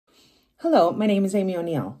Hello, my name is Amy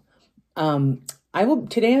O'Neill.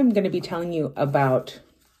 Today I'm going to be telling you about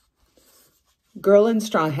Girl in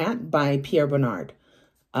Straw Hat by Pierre Bonnard.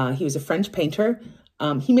 He was a French painter.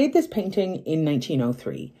 He made this painting in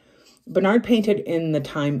 1903. Bonnard painted in the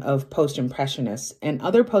time of Post-Impressionists, and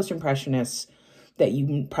other Post-Impressionists that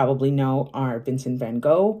you probably know are Vincent van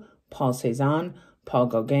Gogh, Paul Cézanne, Paul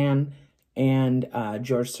Gauguin, and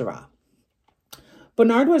Georges Seurat.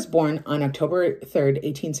 Bonnard was born on October 3rd,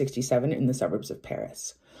 1867 in the suburbs of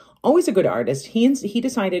Paris. Always a good artist, he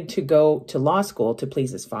decided to go to law school to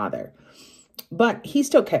please his father. But he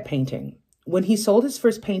still kept painting. When he sold his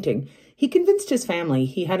first painting, he convinced his family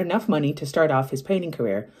he had enough money to start off his painting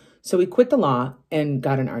career, so he quit the law and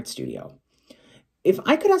got an art studio. If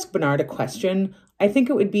I could ask Bonnard a question, I think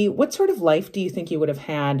it would be, what sort of life do you think you would have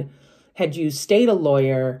had you stayed a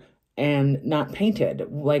lawyer and not painted?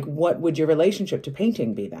 Like, what would your relationship to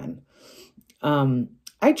painting be then?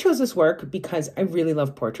 I chose this work because I really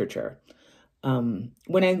love portraiture.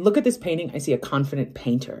 When I look at this painting, I see a confident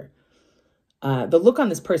painter. The look on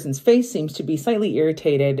this person's face seems to be slightly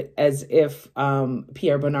irritated, as if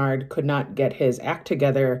Pierre Bonnard could not get his act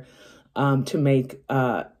together to make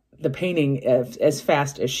the painting as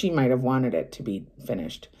fast as she might have wanted it to be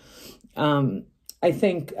finished. I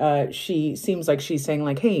think she seems like she's saying,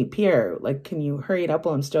 like, hey, Pierre, like, can you hurry it up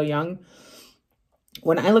while I'm still young?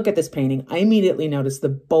 When I look at this painting, I immediately notice the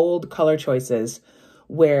bold color choices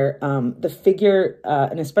where the figure,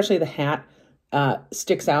 and especially the hat,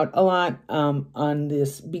 sticks out a lot on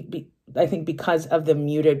this, I think because of the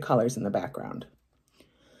muted colors in the background.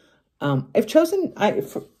 I've chosen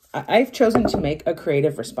to make a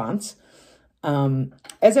creative response.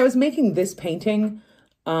 As I was making this painting,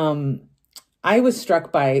 I was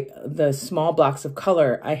struck by the small blocks of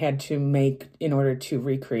color I had to make in order to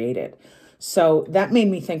recreate it. So that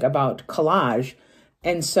made me think about collage.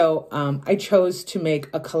 And so I chose to make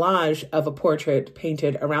a collage of a portrait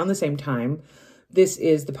painted around the same time. This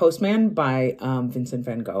is The Postman by Vincent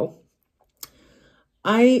van Gogh.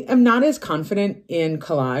 I am not as confident in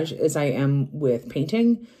collage as I am with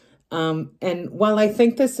painting. And while I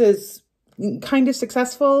think this is kind of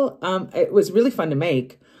successful, it was really fun to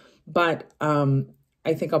make. But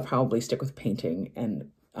I think I'll probably stick with painting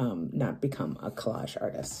and not become a collage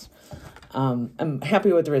artist. I'm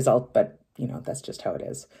happy with the result, but, you know, that's just how it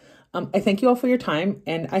is. I thank you all for your time,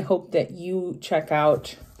 and I hope that you check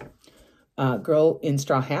out Girl in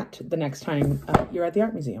Straw Hat the next time you're at the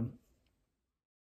art museum.